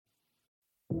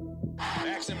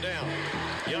Backs him down.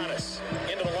 Giannis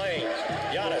into the lane.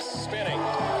 Giannis spinning.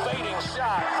 Fading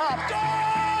shot. Up.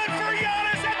 Good for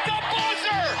Giannis at the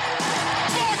buzzer.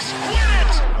 Bucks win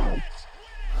it.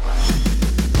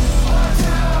 Our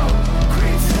town,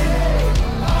 Green City,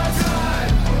 our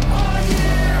time, our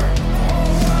year,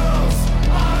 whole world's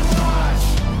on watch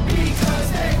because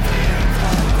they feel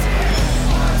connected.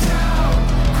 Our town,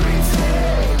 Green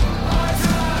City, our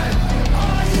time,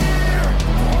 our year,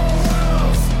 whole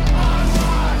world's on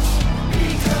watch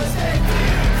because they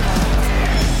feel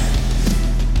connected.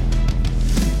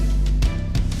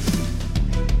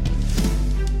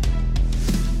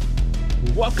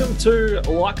 Welcome to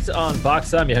Locked on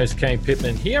Bucks. I'm your host, Kane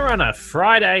Pittman, here on a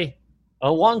Friday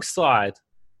alongside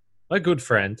my good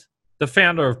friend, the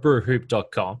founder of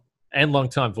brewhoop.com and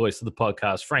longtime voice of the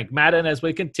podcast, Frank Madden, as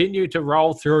we continue to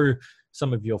roll through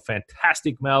some of your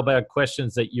fantastic mailbag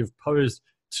questions that you've posed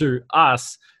to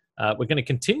us. We're going to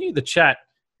continue the chat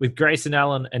with Grayson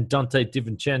Allen and Dante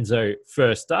DiVincenzo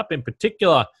first up, in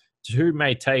particular to who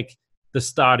may take the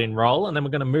starting role. And then we're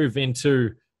going to move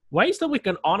into ways that we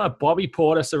can honor Bobby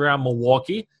Portis around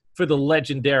Milwaukee for the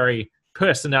legendary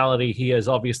personality he has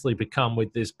obviously become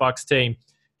with this Bucks team.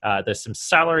 There's some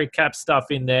salary cap stuff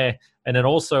in there, and then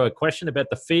also a question about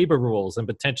the FIBA rules and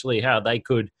potentially how they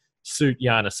could suit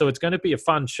Giannis. So it's going to be a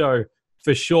fun show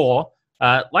for sure.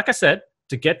 Like I said,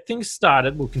 to get things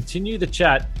started, we'll continue the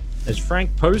chat as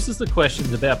Frank poses the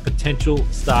questions about potential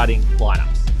starting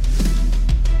lineups.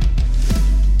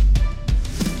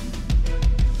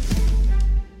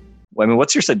 I mean,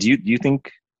 what's your set? Do you think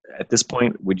at this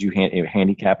point, would you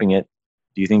handicapping it?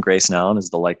 Do you think Grayson Allen is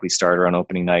the likely starter on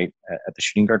opening night at the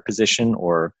shooting guard position,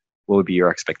 or what would be your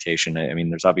expectation? I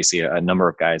mean, there's obviously a number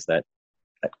of guys that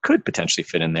could potentially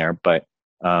fit in there, but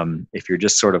if you're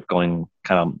just sort of going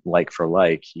kind of like for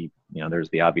like, there's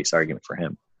the obvious argument for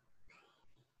him.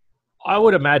 I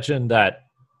would imagine that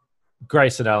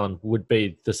Grayson Allen would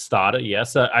be the starter.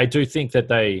 Yes, I do think that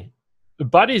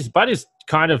Bud is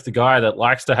kind of the guy that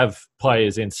likes to have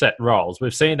players in set roles.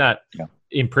 We've seen that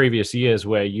in previous years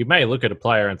where you may look at a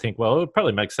player and think, well, it would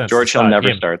probably make sense. George Hill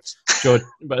never starts.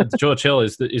 George Hill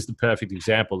is the perfect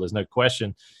example. There's no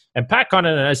question. And Pat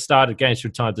Connaughton has started games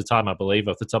from time to time, I believe,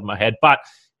 off the top of my head. But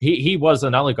he was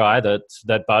another guy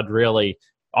that Bud really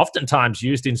oftentimes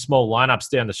used in small lineups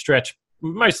down the stretch,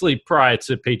 mostly prior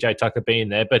to PJ Tucker being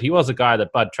there. But he was a guy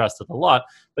that Bud trusted a lot.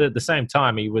 But at the same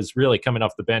time, he was really coming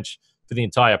off the bench for the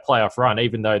entire playoff run,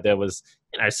 even though there was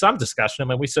some discussion. I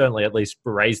mean, we certainly at least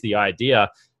raised the idea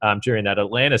during that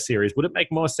Atlanta series. Would it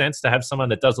make more sense to have someone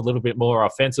that does a little bit more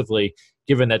offensively,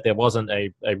 given that there wasn't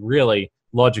a really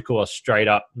logical or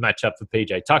straight-up matchup for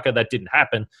PJ Tucker? That didn't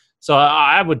happen. So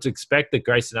I would expect that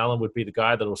Grayson Allen would be the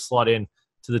guy that will slot in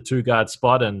to the two-guard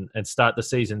spot and start the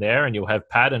season there, and you'll have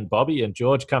Pat and Bobby and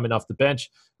George coming off the bench,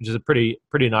 which is a pretty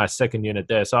nice second unit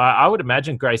there. So I would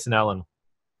imagine Grayson Allen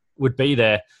would be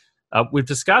there. We've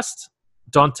discussed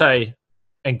Dante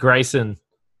and Grayson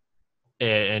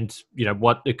and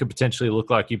what it could potentially look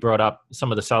like. You brought up some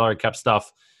of the salary cap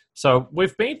stuff. So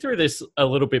we've been through this a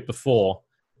little bit before,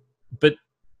 but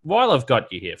while I've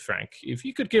got you here, Frank, if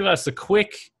you could give us a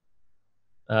quick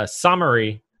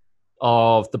summary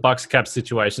of the Bucks cap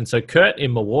situation. So Kurt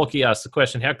in Milwaukee asked the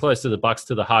question, how close are the Bucks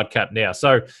to the hard cap now?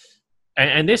 So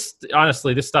And this,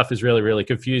 honestly, this stuff is really, really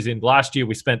confusing. Last year,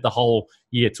 we spent the whole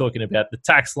year talking about the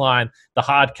tax line, the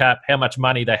hard cap, how much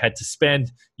money they had to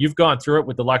spend. You've gone through it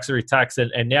with the luxury tax,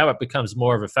 and now it becomes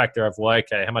more of a factor of, well,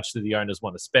 okay, how much do the owners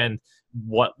want to spend?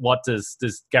 What does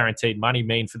guaranteed money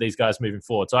mean for these guys moving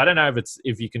forward? So I don't know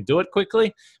if you can do it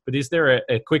quickly, but is there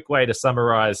a quick way to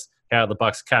summarize how the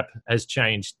Bucks cap has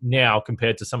changed now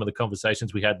compared to some of the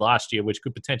conversations we had last year, which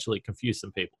could potentially confuse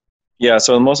some people? Yeah,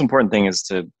 so the most important thing is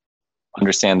to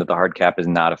understand that the hard cap is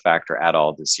not a factor at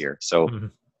all this year. So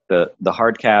the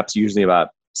hard cap's usually about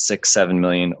 6-7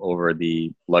 million over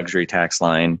the luxury tax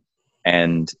line,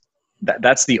 and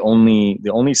that's the only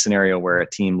scenario where a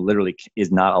team literally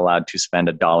is not allowed to spend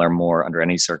 $1 more under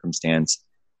any circumstance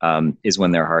is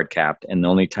when they're hard capped. And the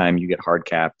only time you get hard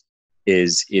capped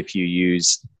is if you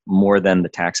use more than the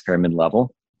taxpayer mid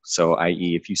level. So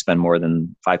i.e. if you spend more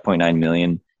than 5.9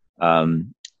 million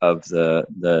of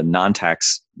the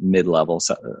non-tax mid-level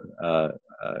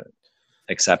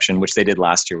exception, which they did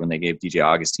last year when they gave DJ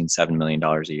Augustine $7 million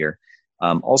a year.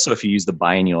 Also, if you use the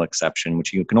biennial exception,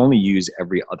 which you can only use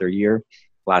every other year.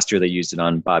 Last year, they used it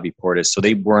on Bobby Portis, so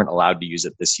they weren't allowed to use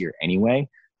it this year anyway.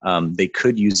 They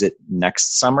could use it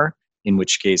next summer, in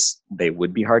which case they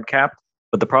would be hard capped.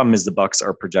 But the problem is the Bucks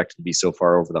are projected to be so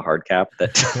far over the hard cap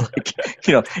that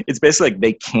it's basically like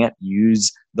they can't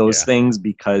use those things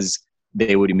because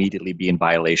they would immediately be in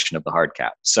violation of the hard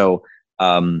cap. So,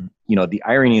 the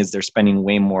irony is they're spending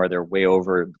way more. They're way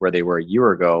over where they were a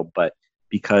year ago, but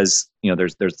because,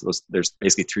 there's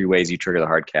basically three ways you trigger the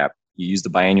hard cap. You use the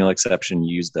biannual exception,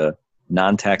 you use the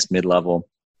non-tax mid-level,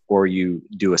 or you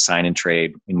do a sign and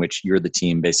trade in which you're the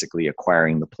team basically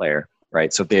acquiring the player,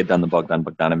 right? So if they had done the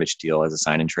Bogdanovich deal as a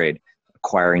sign and trade,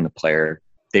 acquiring the player,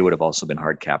 they would have also been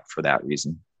hard capped for that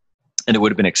reason. And it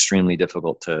would have been extremely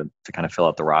difficult to kind of fill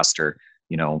out the roster,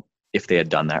 if they had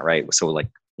done that, right? So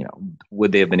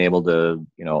would they have been able to,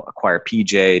 acquire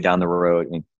PJ down the road? I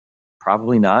mean,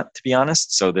 probably not, to be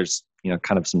honest. So there's,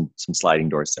 kind of some sliding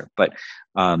doors there. But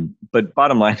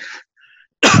bottom line,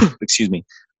 excuse me.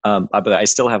 But I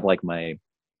still have like my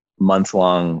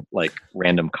month-long like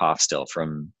random cough still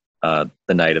from the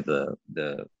night of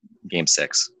the game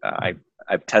 6.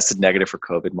 I've tested negative for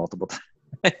COVID multiple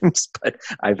times, but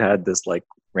I've had this like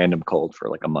random cold for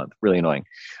like a month. Really annoying.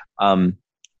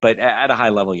 But at a high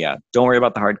level, yeah, don't worry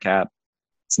about the hard cap.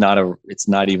 It's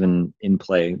not even in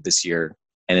play this year.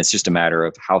 And it's just a matter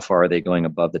of how far are they going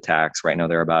above the tax. Right now,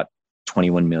 they're about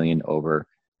 21 million over,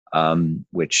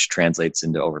 which translates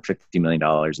into over $50 million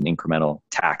in incremental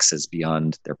taxes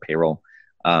beyond their payroll.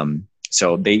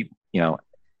 So they,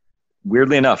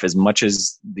 weirdly enough, as much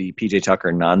as the PJ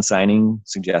Tucker non-signing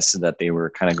suggested that they were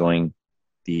kind of going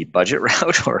the budget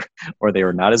route or they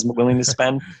were not as willing to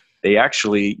spend, they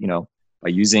actually, by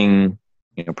using,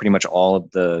 pretty much all of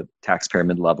the taxpayer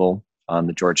mid-level on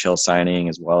the George Hill signing,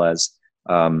 as well as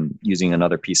using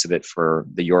another piece of it for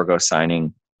the Yorgo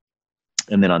signing.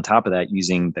 And then on top of that,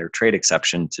 using their trade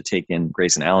exception to take in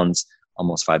Grayson Allen's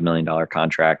almost $5 million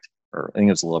contract, or I think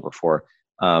it was a little over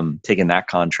 $4, taking that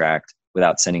contract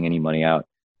without sending any money out.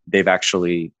 They've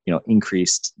actually,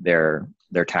 increased their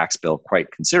tax bill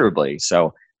quite considerably.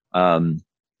 So,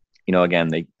 again,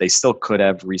 they still could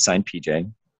have re-signed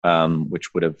PJ,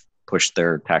 which would have pushed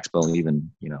their tax bill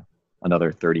even,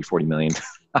 another 30, 40 million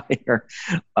higher.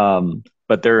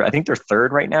 But I think they're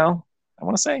third right now, I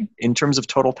want to say, in terms of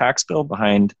total tax bill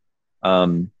behind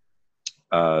the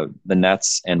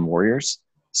Nets and Warriors.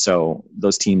 So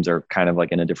those teams are kind of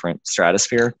like in a different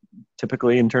stratosphere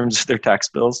typically in terms of their tax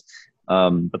bills.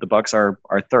 But the Bucks are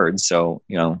third. So,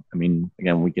 again,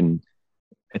 we can,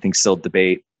 I think, still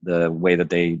debate the way that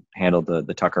they handled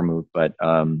the Tucker move. But,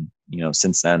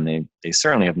 since then, they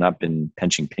certainly have not been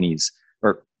pinching pennies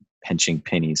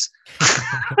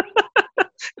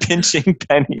pinching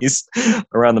pennies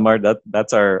around the market.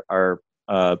 That's our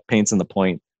paints in the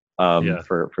point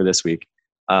for this week.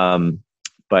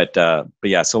 But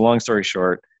yeah, so long story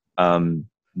short,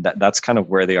 that's kind of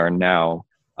where they are now.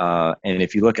 And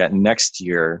if you look at next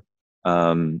year,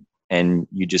 and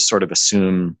you just sort of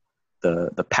assume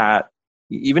the Pat,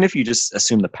 even if you just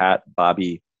assume the Pat,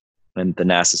 Bobby, and the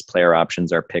Thanasis player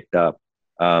options are picked up,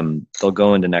 they'll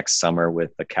go into next summer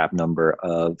with a cap number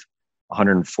of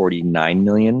 149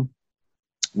 million,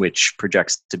 which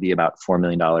projects to be about $4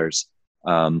 million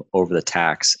over the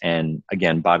tax. And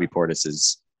again, Bobby Portis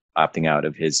is opting out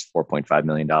of his $4.5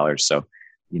 million. So,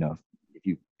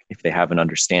 if they have an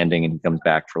understanding and he comes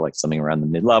back for like something around the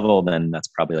mid-level, then that's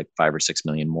probably like 5 or 6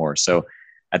 million more. So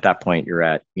at that point, you're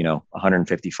at,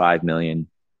 155 million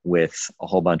with a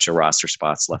whole bunch of roster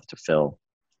spots left to fill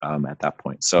at that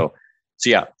point. So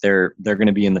yeah, they're going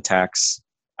to be in the tax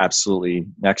absolutely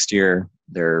next year.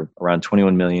 They're around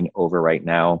 21 million over right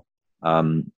now.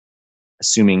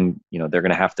 Assuming, they're going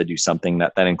to have to do something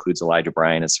that includes Elijah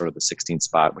Bryan as sort of the 16th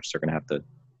spot, which they're going to have to,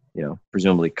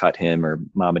 presumably cut him or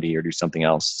Mamadi or do something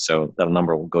else. So that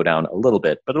number will go down a little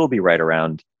bit, but it'll be right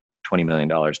around $20 million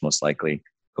most likely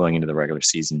going into the regular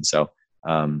season. So,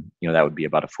 that would be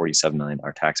about a $47 million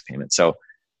tax payment. So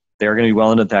they're going to be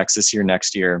well into the tax this year,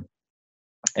 next year.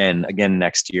 And again,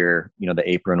 next year, the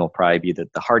apron will probably be the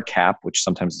hard cap, which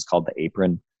sometimes is called the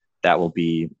apron. That will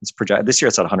be, this year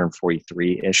it's at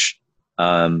 143-ish.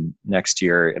 Next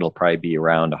year, it'll probably be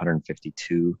around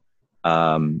 152.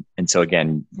 And so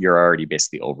again, you're already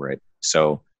basically over it.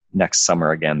 So next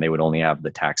summer, again, they would only have the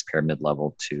taxpayer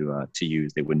mid-level to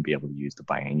use. They wouldn't be able to use the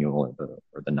biannual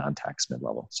or the non-tax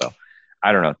mid-level. So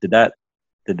I don't know.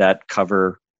 Did that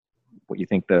cover what you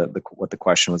think what the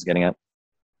question was getting at?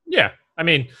 Yeah.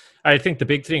 I think the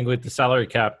big thing with the salary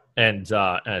cap and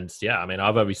yeah,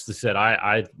 I've obviously said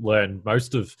I learned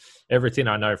most of everything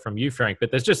I know from you, Frank, but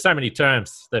there's just so many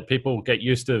terms that people get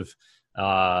used to,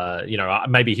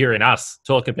 maybe hearing us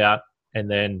talk about, and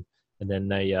then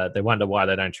they wonder why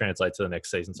they don't translate to the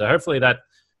next season. So hopefully that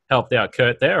helped out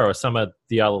Kurt there or some of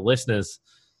the other listeners.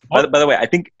 By the way, I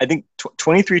think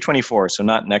 23-24, so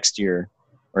not next year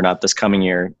or not this coming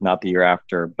year, not the year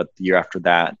after, but the year after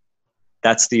that,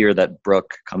 that's the year that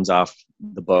Brooke comes off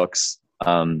the books.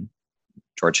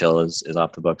 George Hill is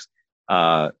off the books.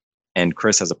 And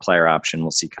Chris has a player option.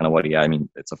 We'll see kind of what I mean,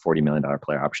 it's a $40 million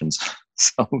player options.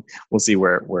 So we'll see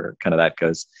where kind of that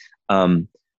goes.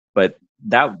 But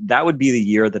that would be the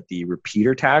year that the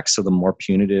repeater tax, so the more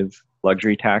punitive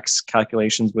luxury tax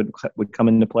calculations would come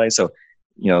into play. So,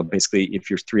 basically if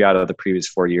you're 3 out of the previous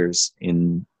 4 years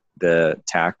in the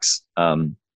tax,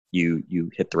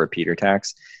 you hit the repeater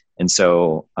tax. And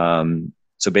so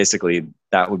basically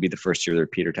that would be the first year of the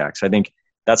repeater tax. I think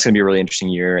that's going to be a really interesting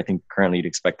year. I think currently you'd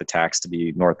expect the tax to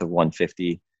be north of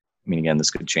 150. I mean, again, this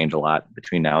could change a lot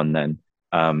between now and then.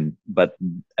 But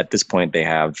at this point, they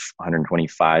have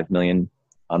 125 million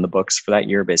on the books for that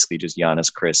year. Basically, just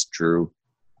Giannis, Chris, Drew,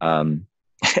 and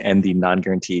the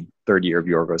non-guaranteed third year of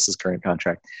Yorgos' current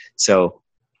contract. So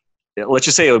let's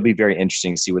just say it would be very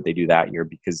interesting to see what they do that year,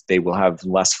 because they will have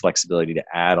less flexibility to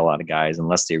add a lot of guys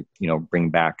unless they,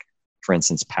 bring back, for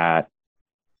instance, Pat,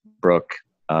 Brooke.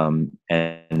 And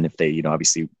if they,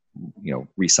 obviously,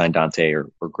 re-sign Dante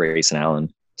or Grayson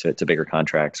Allen to bigger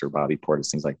contracts, or Bobby Portis,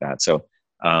 things like that. So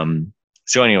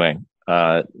anyway,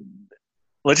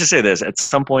 let's just say this: at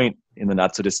some point in the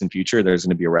not so distant future, there's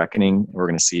going to be a reckoning. We're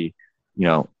going to see,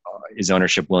 is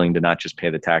ownership willing to not just pay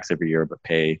the tax every year, but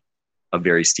pay a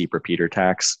very steep repeater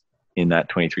tax in that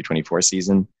 23-24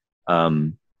 season.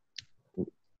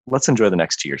 Let's enjoy the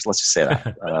next 2 years. Let's just say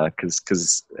that,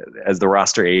 because as the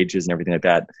roster ages and everything like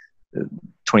that,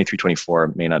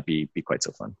 23-24 may not be quite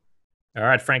so fun. All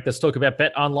right, Frank, let's talk about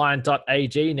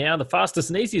betonline.ag now. The fastest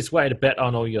and easiest way to bet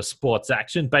on all your sports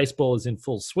action. Baseball is in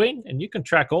full swing, and you can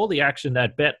track all the action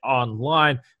at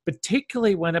BetOnline,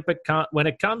 particularly when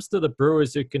it comes to the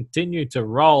Brewers, who continue to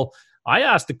roll. I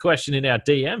asked a question in our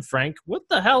DM, Frank. What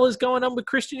the hell is going on with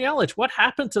Christian Yelich? What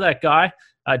happened to that guy?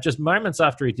 Just moments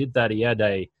after he did that, he had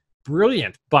a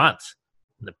brilliant bunt.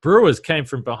 And the Brewers came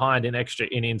from behind in extra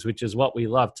innings, which is what we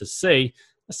love to see.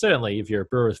 Certainly, if you're a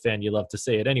Brewers fan, you love to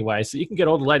see it anyway. So you can get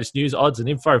all the latest news, odds, and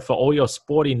info for all your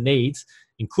sporting needs,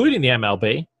 including the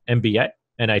MLB, NBA,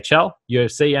 NHL,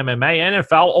 UFC, MMA,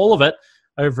 NFL, all of it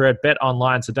over at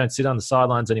BetOnline. So don't sit on the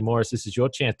sidelines anymore, as this is your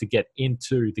chance to get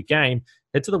into the game.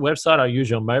 Head to the website or use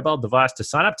your mobile device to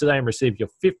sign up today and receive your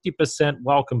 50%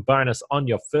 welcome bonus on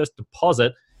your first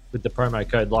deposit with the promo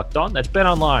code LOCKEDON. That's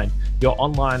BetOnline, your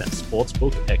online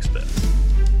sportsbook experts.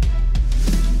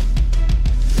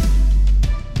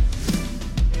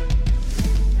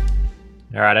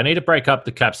 All right, I need to break up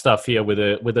the cap stuff here with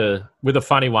a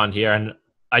funny one here, and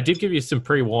I did give you some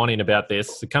pre-warning about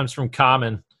this. It comes from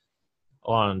Carmen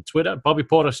on Twitter. Bobby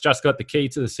Portis just got the key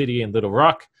to the city in Little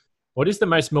Rock. What is the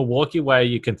most Milwaukee way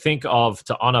you can think of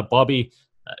to honor Bobby?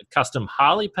 Custom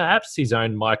Harley, perhaps? His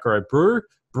own micro brew?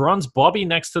 Bronze Bobby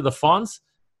next to the Fonz?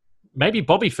 Maybe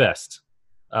Bobby Fest.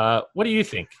 What do you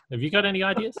think? Have you got any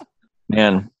ideas?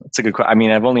 Man, that's a good question. I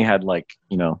mean, I've only had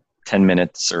 10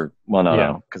 minutes or, well,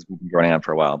 no, because we've been running on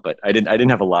for a while, but I didn't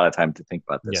have a lot of time to think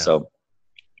about this. Yeah. So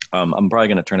I'm probably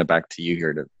going to turn it back to you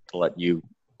here to let you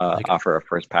offer a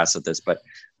first pass at this. But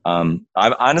I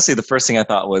honestly, the first thing I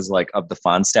thought was of the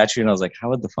Fonz statue. And I was like, how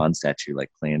would the Fonz statue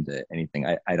play into anything?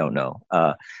 I don't know.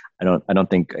 I don't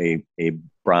think a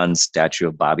bronze statue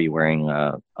of Bobby wearing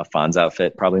a Fonz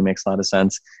outfit probably makes a lot of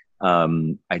sense.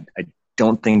 I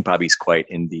don't think Bobby's quite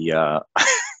in the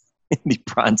in the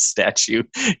bronze statue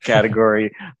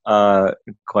category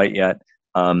quite yet.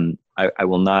 I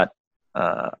will not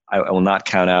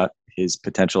count out his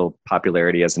potential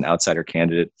popularity as an outsider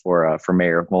candidate for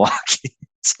mayor of Milwaukee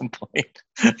at some point.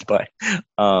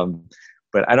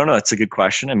 But I don't know. It's a good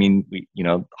question. I mean,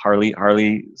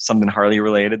 Harley, something Harley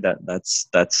related. That's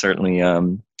certainly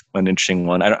an interesting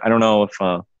one. I don't know if.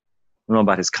 I don't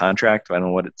know about his contract. I don't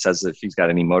know what it says, if he's got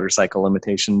any motorcycle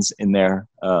limitations in there.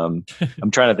 I'm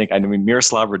trying to think. I mean,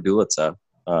 Miroslav Raduljic,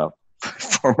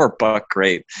 former Buck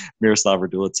great, Miroslav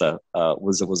Raduljic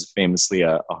was famously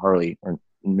a Harley, or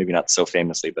maybe not so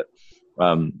famously, but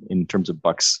in terms of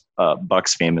Buck's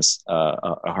famous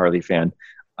a Harley fan.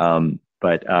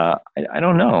 But I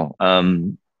don't know.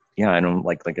 I don't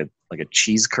like a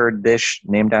cheese curd dish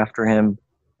named after him.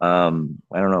 I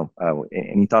don't know.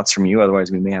 Any thoughts from you?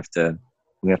 Otherwise, we have to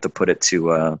put it to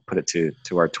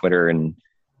our Twitter and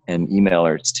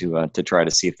emailers to try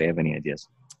to see if they have any ideas.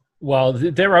 Well,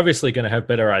 they're obviously going to have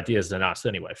better ideas than us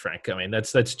anyway, Frank. I mean,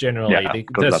 that's generally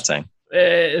goes without saying.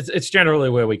 It's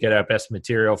generally where we get our best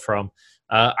material from.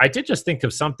 I did just think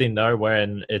of something, though,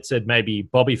 when it said maybe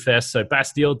Bobby Fest. So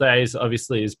Bastille Days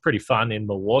obviously is pretty fun in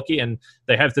Milwaukee, and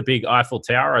they have the big Eiffel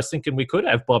Tower. I was thinking we could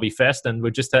have Bobby Fest, and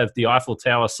we'd just have the Eiffel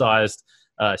Tower-sized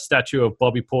statue of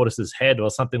Bobby Portis's head or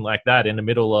something like that in the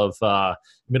middle of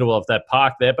that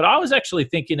park there. But I was actually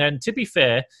thinking, and to be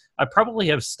fair, I probably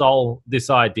have stole this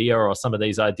idea or some of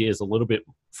these ideas a little bit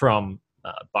from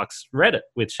Bucks Reddit,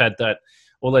 which had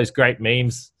all those great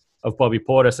memes of Bobby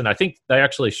Portis, and I think they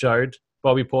actually showed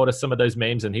Bobby Portis some of those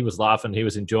memes, and he was laughing, he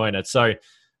was enjoying it. So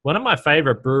one of my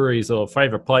favorite breweries or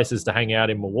favorite places to hang out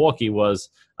in Milwaukee was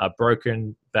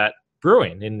Broken Bat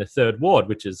Brewing in the Third Ward,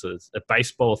 which is a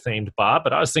baseball-themed bar.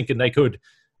 But I was thinking they could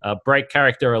break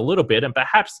character a little bit, and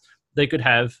perhaps they could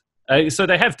have. So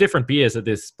they have different beers at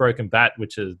this Broken Bat,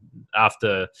 which is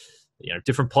after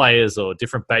different players or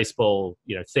different baseball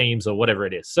themes or whatever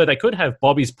it is. So they could have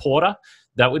Bobby's Porter.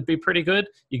 That would be pretty good.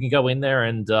 You can go in there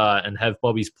and have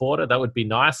Bobby's Porter. That would be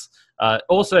nice.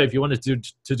 Also, if you wanted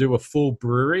to do a full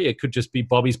brewery, it could just be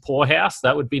Bobby's Pourhouse.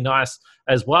 That would be nice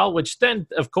as well, which then,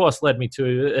 of course, led me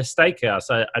to a steakhouse.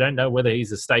 I don't know whether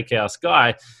he's a steakhouse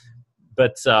guy,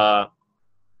 but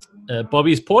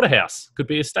Bobby's Porterhouse could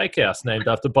be a steakhouse named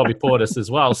after Bobby Portis as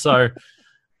well. So,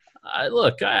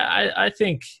 look, I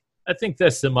think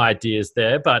there's some ideas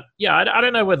there. But, yeah, I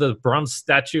don't know whether the bronze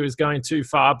statue is going too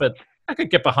far, but I could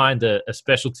get behind a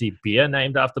specialty beer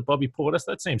named after Bobby Portis.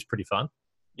 That seems pretty fun.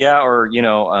 Yeah, or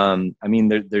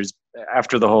there's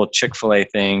after the whole Chick-fil-A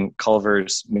thing,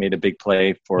 Culver's made a big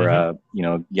play for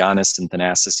Giannis and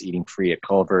Thanasis eating free at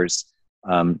Culver's.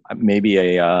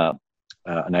 Maybe an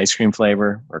ice cream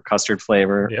flavor or custard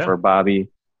flavor for Bobby.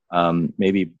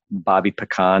 Maybe Bobby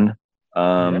Pecan.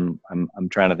 I'm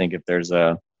trying to think if there's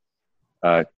a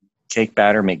cake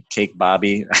batter. Make Cake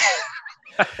Bobby.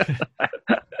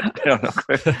 I don't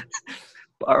know.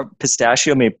 Or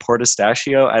pistachio, maybe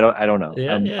portastachio. I don't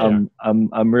know.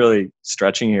 I'm really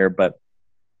stretching here, but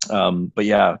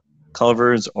yeah,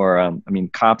 Culver's or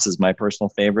Kopp's is my personal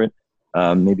favorite.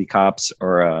 Maybe Kopp's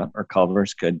or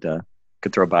Culver's could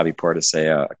throw Bobby Portis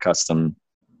a custom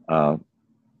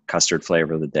custard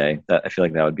flavor of the day. That I feel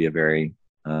like that would be a very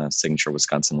signature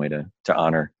Wisconsin way to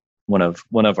honor one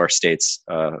of our state's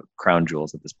crown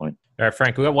jewels at this point. All right,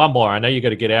 Frank, we got one more. I know you got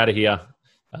to get out of here.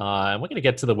 And we're going to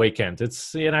get to the weekend.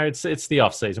 It's the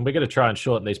off season. We're going to try and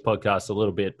shorten these podcasts a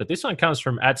little bit. But this one comes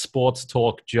from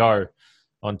 @SportsTalkJoe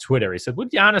on Twitter. He said,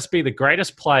 "Would Giannis be the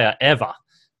greatest player ever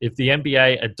if the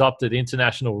NBA adopted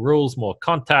international rules, more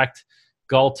contact,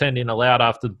 goaltending allowed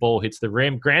after the ball hits the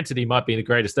rim? Granted, he might be the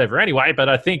greatest ever anyway, but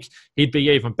I think he'd be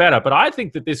even better." But I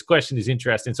think that this question is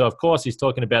interesting. So, of course, he's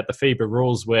talking about the FIBA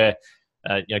rules where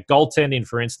goaltending,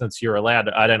 for instance, you're allowed.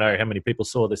 I don't know how many people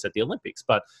saw this at the Olympics,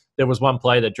 but there was one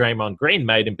play that Draymond Green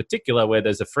made in particular where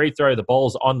there's a free throw, the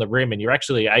ball's on the rim, and you're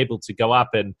actually able to go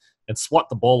up and swat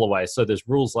the ball away. So there's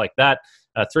rules like that.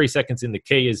 3 seconds in the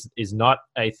key is not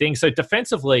a thing. So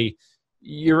defensively,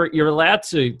 you're allowed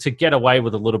to get away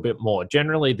with a little bit more.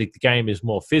 Generally, the game is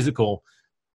more physical.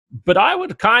 But I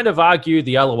would kind of argue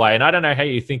the other way, and I don't know how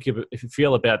you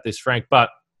feel about this, Frank,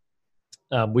 but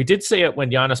we did see it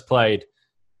when Giannis played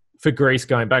for Greece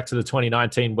going back to the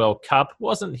 2019 World Cup.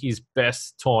 Wasn't his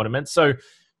best tournament. So,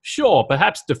 sure,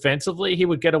 perhaps defensively he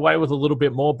would get away with a little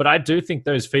bit more, but I do think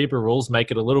those FIBA rules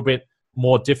make it a little bit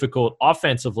more difficult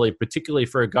offensively, particularly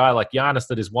for a guy like Giannis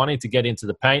that is wanting to get into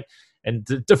the paint. And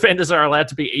the defenders are allowed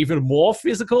to be even more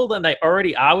physical than they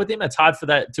already are with him. It's hard for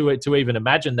that to even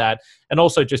imagine that. And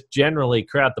also just generally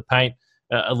crowd the paint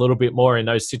a little bit more in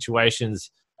those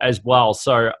situations as well.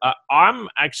 So I'm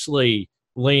actually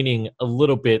leaning a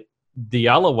little bit the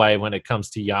other way when it comes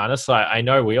to Giannis. I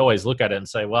know we always look at it and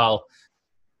say, well,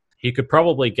 he could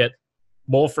probably get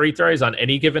more free throws on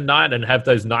any given night and have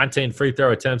those 19 free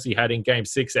throw attempts he had in Game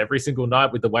 6 every single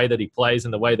night with the way that he plays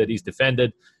and the way that he's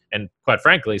defended. And quite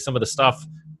frankly, some of the stuff,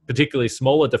 particularly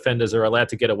smaller defenders, are allowed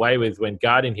to get away with when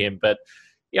guarding him. But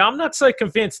yeah, I'm not so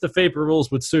convinced the FIBA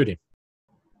rules would suit him.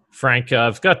 Frank,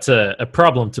 I've got a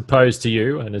problem to pose to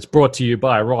you, and it's brought to you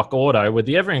by Rock Auto. With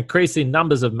the ever-increasing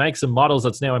numbers of makes and models,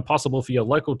 it's now impossible for your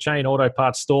local chain auto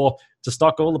parts store to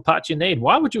stock all the parts you need.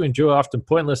 Why would you endure often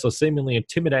pointless or seemingly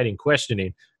intimidating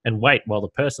questioning and wait while the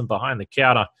person behind the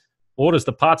counter orders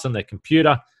the parts on their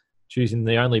computer, choosing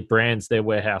the only brands their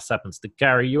warehouse happens to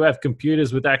carry? You have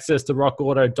computers with access to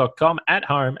rockauto.com at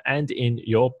home and in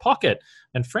your pocket.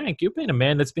 And Frank, you've been a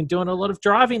man that's been doing a lot of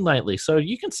driving lately, so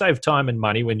you can save time and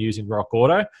money when using Rock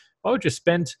Auto. Why would you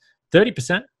spend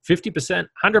 30%, 50%,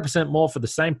 100% more for the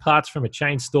same parts from a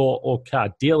chain store or car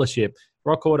dealership?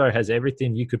 Rock Auto has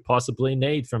everything you could possibly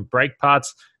need, from brake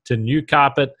parts to new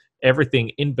carpet, everything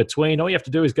in between. All you have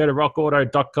to do is go to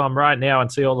rockauto.com right now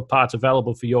and see all the parts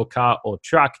available for your car or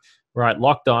truck. Right,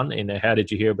 Locked On in the How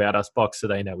Did You Hear About Us box, so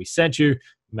they know we sent you.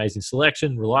 Amazing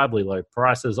selection, reliably low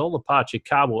prices, all the parts your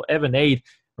car will ever need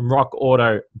from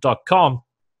rockauto.com.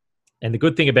 And the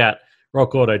good thing about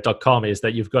rockauto.com is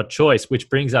that you've got choice, which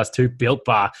brings us to Built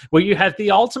Bar, where you have the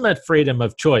ultimate freedom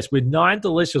of choice with 9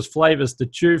 delicious flavors to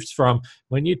choose from.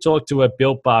 When you talk to a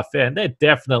Built Bar fan, they're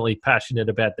definitely passionate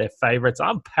about their favorites.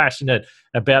 I'm passionate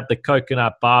about the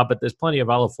coconut bar, but there's plenty of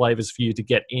other flavors for you to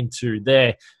get into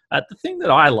there. The thing that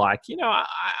I like,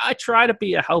 I try to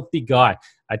be a healthy guy.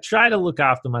 I try to look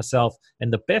after myself.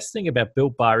 And the best thing about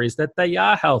Built Bar is that they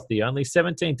are healthy. Only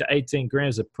 17 to 18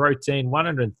 grams of protein,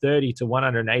 130 to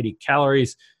 180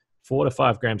 calories, 4 to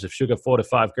 5 grams of sugar, 4 to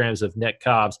 5 grams of net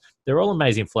carbs. They're all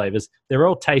amazing flavors. They're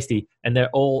all tasty, and they're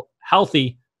all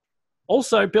healthy.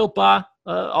 Also, Built Bar,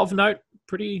 of note,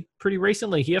 pretty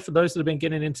recently here, for those that have been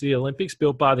getting into the Olympics,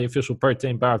 Built Bar, the official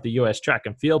protein bar of the US track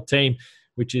and field team,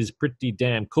 which is pretty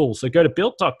damn cool. So go to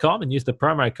built.com and use the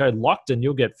promo code LOCKED and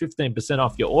you'll get 15%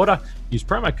 off your order. Use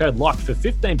promo code LOCKED for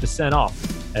 15%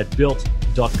 off at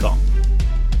built.com.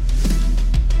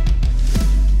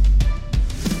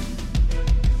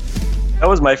 That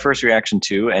was my first reaction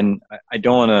too. And I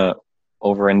don't want to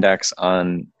over-index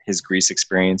on his Greece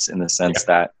experience in the sense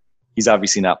that he's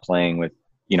obviously not playing with,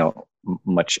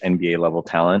 much NBA level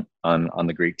talent on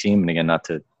the Greek team. And again, not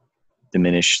to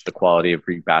diminish the quality of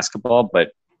Greek basketball,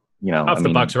 but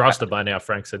the Bucks roster by now,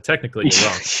 Frank. So technically, you're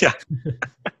wrong.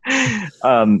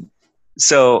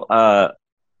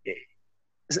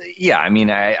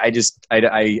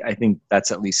 I think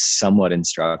that's at least somewhat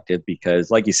instructive because,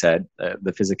 like you said,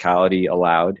 the physicality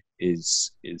allowed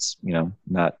is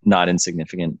not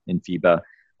insignificant in FIBA.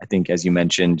 I think, as you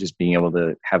mentioned, just being able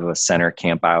to have a center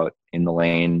camp out in the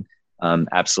lane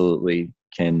absolutely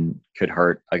could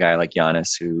hurt a guy like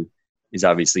Giannis, who is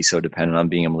obviously so dependent on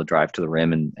being able to drive to the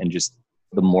rim, and just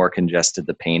the more congested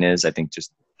the paint is, I think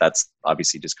just that's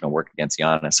obviously just going to work against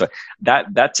Giannis. So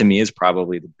that to me is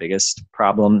probably the biggest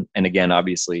problem. And again,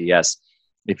 obviously, yes,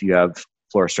 if you have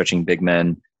floor stretching big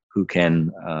men who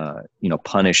can,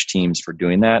 punish teams for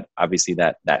doing that, obviously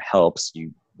that helps.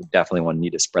 You definitely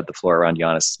need to spread the floor around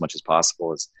Giannis as much as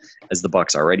possible, as the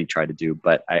Bucks already tried to do.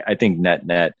 But I think net,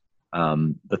 the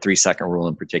 3-second rule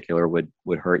in particular would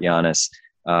hurt Giannis.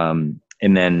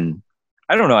 And then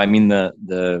I don't know. I mean,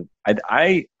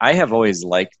 I have always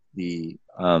liked the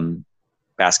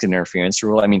basket interference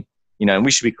rule. I mean, and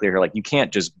we should be clear here, like you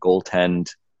can't just goaltend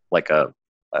like a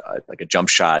jump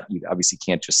shot. You obviously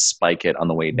can't just spike it on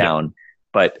the way down.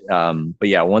 But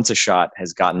yeah, once a shot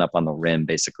has gotten up on the rim,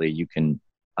 basically you can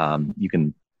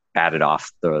bat it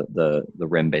off the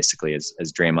rim, basically, as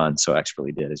Draymond so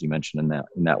expertly did, as you mentioned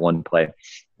in that one play.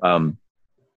 I'm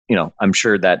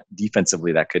sure that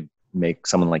defensively that could make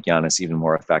someone like Giannis even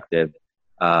more effective.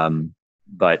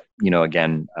 But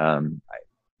again,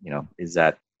 is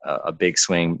that a big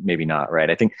swing? Maybe not, right?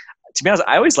 I think, to be honest,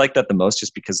 I always like that the most,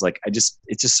 just because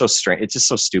it's just so strange. It's just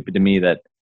so stupid to me that,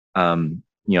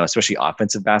 especially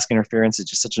offensive basket interference is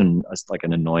just such an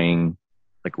annoying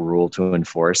rule to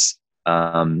enforce.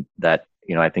 That,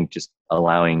 I think just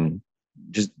allowing,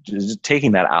 just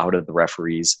taking that out of the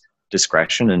referee's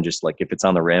discretion, and just if it's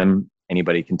on the rim,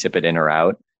 anybody can tip it in or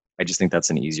out. I just think that's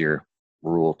an easier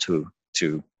rule to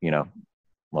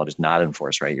just not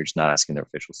enforce, right? You're just not asking their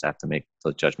official staff to make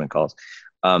those judgment calls.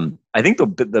 I think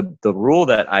the rule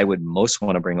that I would most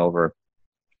want to bring over,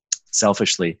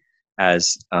 selfishly,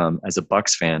 as a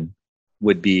Bucks fan,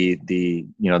 would be the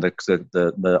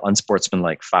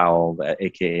unsportsmanlike foul,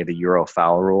 aka the Euro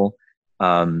foul rule,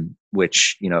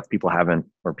 which if people haven't,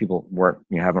 or people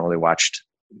haven't really watched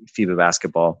FIBA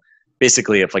basketball.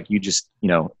 Basically, if you just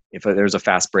if there's a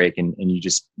fast break and you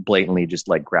just blatantly just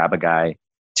grab a guy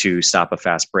to stop a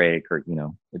fast break, or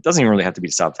it doesn't even really have to be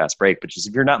to stop a fast break, but just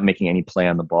if you're not making any play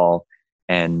on the ball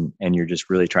and you're just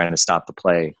really trying to stop the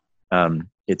play,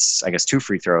 it's, I guess, 2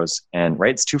 free throws, and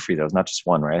right, it's 2 free throws, not just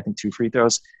one, right? I think 2 free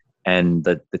throws, and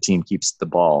the team keeps the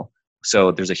ball.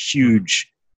 So there's a huge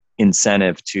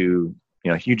incentive to,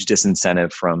 huge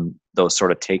disincentive from those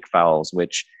sort of take fouls,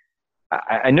 which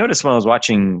I noticed when I was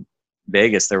watching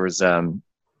Vegas. There was, there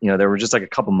were just a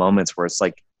couple moments where it's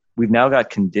we've now got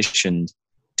conditioned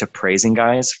to praising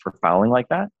guys for fouling like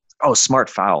that. Oh, smart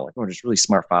foul! Just really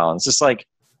smart foul. And it's just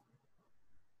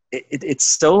it's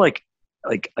so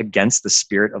against the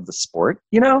spirit of the sport,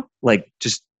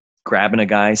 just grabbing a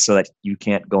guy so that you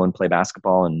can't go and play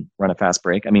basketball and run a fast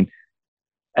break. I mean,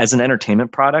 as an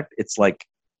entertainment product, it's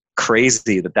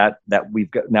crazy that we've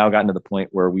now gotten to the point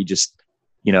where we just,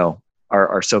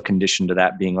 are so conditioned to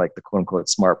that being the quote unquote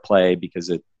smart play, because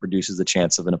it reduces the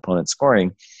chance of an opponent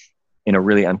scoring in a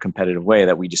really uncompetitive way,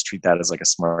 that we just treat that as a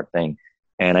smart thing.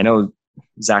 And I know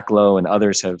Zach Lowe and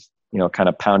others have, kind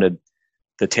of pounded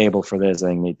the table for this. I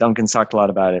think Nate Duncan's talked a lot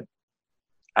about it.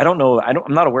 I don't know.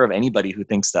 I'm not aware of anybody who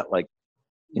thinks that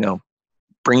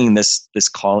bringing this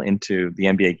call into the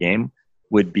NBA game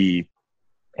would be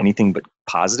anything but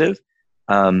positive,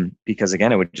 because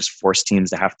again, it would just force teams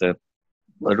to have to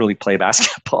literally play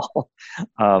basketball.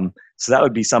 So that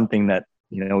would be something that,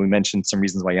 we mentioned some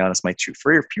reasons why Giannis might shoot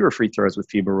fewer free throws with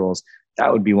FIBA rules.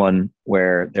 That would be one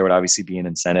where there would obviously be an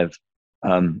incentive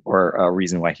or a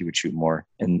reason why he would shoot more.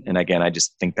 And again, I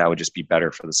just think that would just be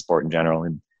better for the sport in general,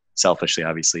 and selfishly,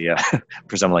 obviously,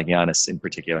 for someone like Giannis in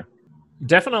particular.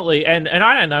 Definitely. And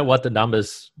I don't know what the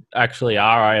numbers actually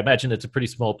are. I imagine it's a pretty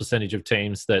small percentage of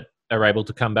teams that are able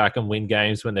to come back and win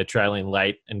games when they're trailing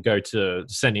late and go to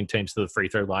sending teams to the free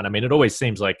throw line. I mean, it always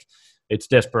seems like it's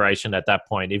desperation at that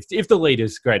point. If the lead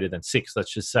is greater than 6,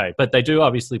 let's just say. But they do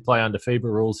obviously play under FIBA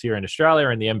rules here in Australia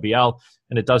and the NBL,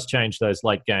 and it does change those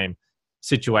late game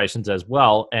situations as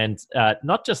well. And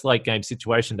not just late game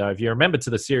situation, though. If you remember to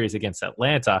the series against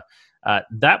Atlanta,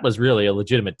 that was really a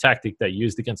legitimate tactic they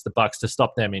used against the Bucks to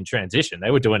stop them in transition.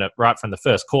 They were doing it right from the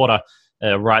first quarter,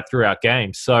 right throughout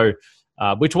games. So,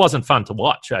 which wasn't fun to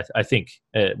watch, I think,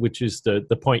 which is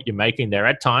the point you're making there.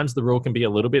 At times, the rule can be a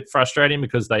little bit frustrating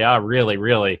because they are really,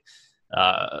 really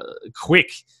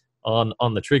quick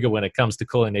on the trigger when it comes to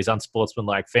calling these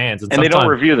unsportsmanlike fans. And they don't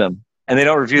review them. And they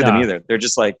don't review them either. They're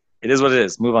just like, it is what it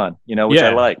is. Move on. Which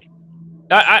I like.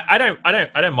 I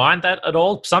don't mind that at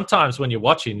all. Sometimes when you're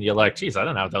watching, you're like, geez, I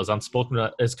don't know if that was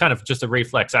unsportsmanlike. It's kind of just a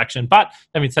reflex action. But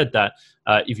having said that,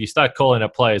 if you start calling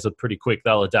up players pretty quick,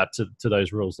 they'll adapt to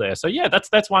those rules there. So yeah,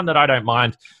 that's one that I don't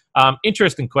mind.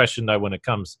 Interesting question though when it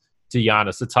comes to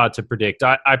Giannis. It's hard to predict.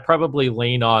 I probably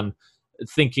lean on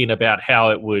thinking about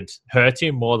how it would hurt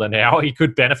him more than how he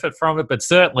could benefit from it. But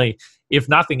certainly, if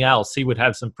nothing else, he would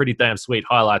have some pretty damn sweet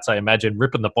highlights, I imagine,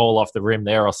 ripping the ball off the rim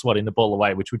there or swatting the ball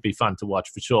away, which would be fun to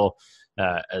watch for sure,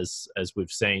 as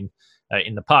we've seen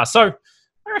in the past. So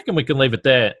I reckon we can leave it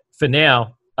there for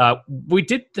now. We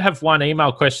did have one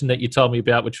email question that you told me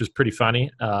about, which was pretty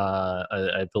funny.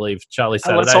 I believe Charlie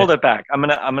Saturday. Let's hold it back. I'm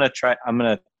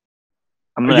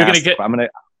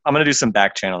gonna do some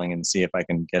back channeling and see if I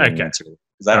can get an answer,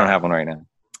 because I don't have one right now.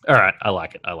 All right. I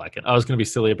like it. I was going to be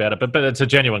silly about it, but it's a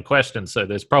genuine question. So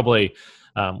there's probably,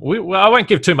 I won't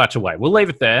give too much away. We'll leave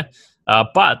it there.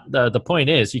 But the point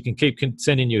is, you can keep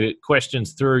sending your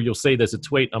questions through. You'll see there's a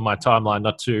tweet on my timeline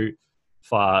not too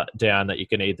far down that you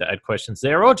can either add questions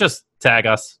there or just tag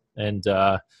us, and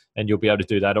you'll be able to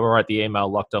do that. Or write the email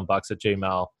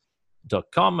lockedonbucks@gmail.com.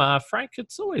 Frank,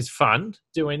 it's always fun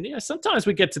doing. Sometimes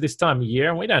we get to this time of year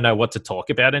and we don't know what to talk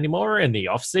about anymore. In the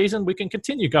off season, we can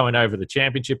continue going over the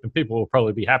championship, and people will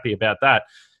probably be happy about that.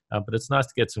 But it's nice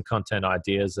to get some content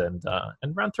ideas and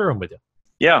run through them with you.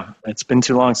 Yeah, it's been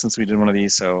too long since we did one of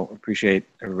these, so appreciate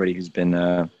everybody who's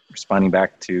been responding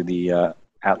back to the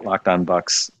at Locked On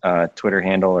Bucks Twitter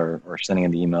handle or sending in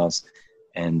the emails.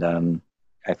 And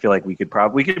I feel like we could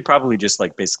probably just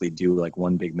basically do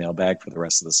one big mailbag for the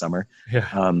rest of the summer.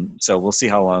 Yeah. So we'll see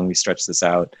how long we stretch this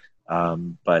out.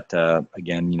 But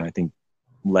again, I think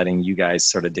letting you guys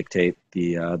sort of dictate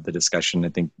the discussion, I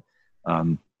think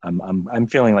I'm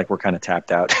feeling like we're kind of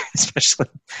tapped out,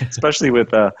 especially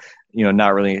with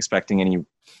not really expecting any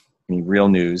real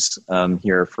news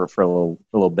here for a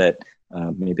little bit.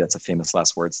 Maybe that's a famous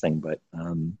last words thing, but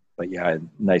yeah,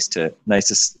 nice to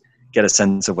get a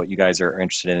sense of what you guys are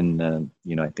interested in.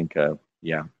 I think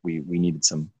we needed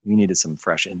some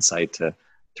fresh insight to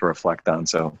reflect on.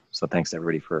 So thanks to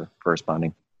everybody for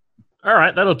responding. All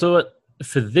right, that'll do it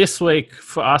for this week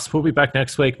for us. We'll be back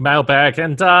next week, mailbag,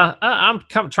 and I'm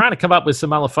trying to come up with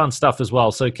some other fun stuff as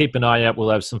well. So keep an eye out. We'll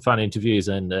have some fun interviews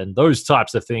and those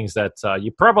types of things that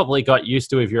you probably got used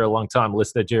to if you're a long-time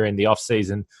listener during the off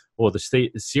season or the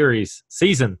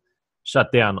season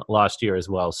shut down last year as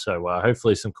well. So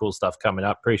hopefully some cool stuff coming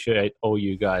up. Appreciate all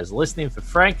you guys listening. For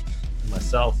Frank and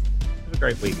myself, have a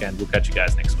great weekend. We'll catch you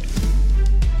guys next week.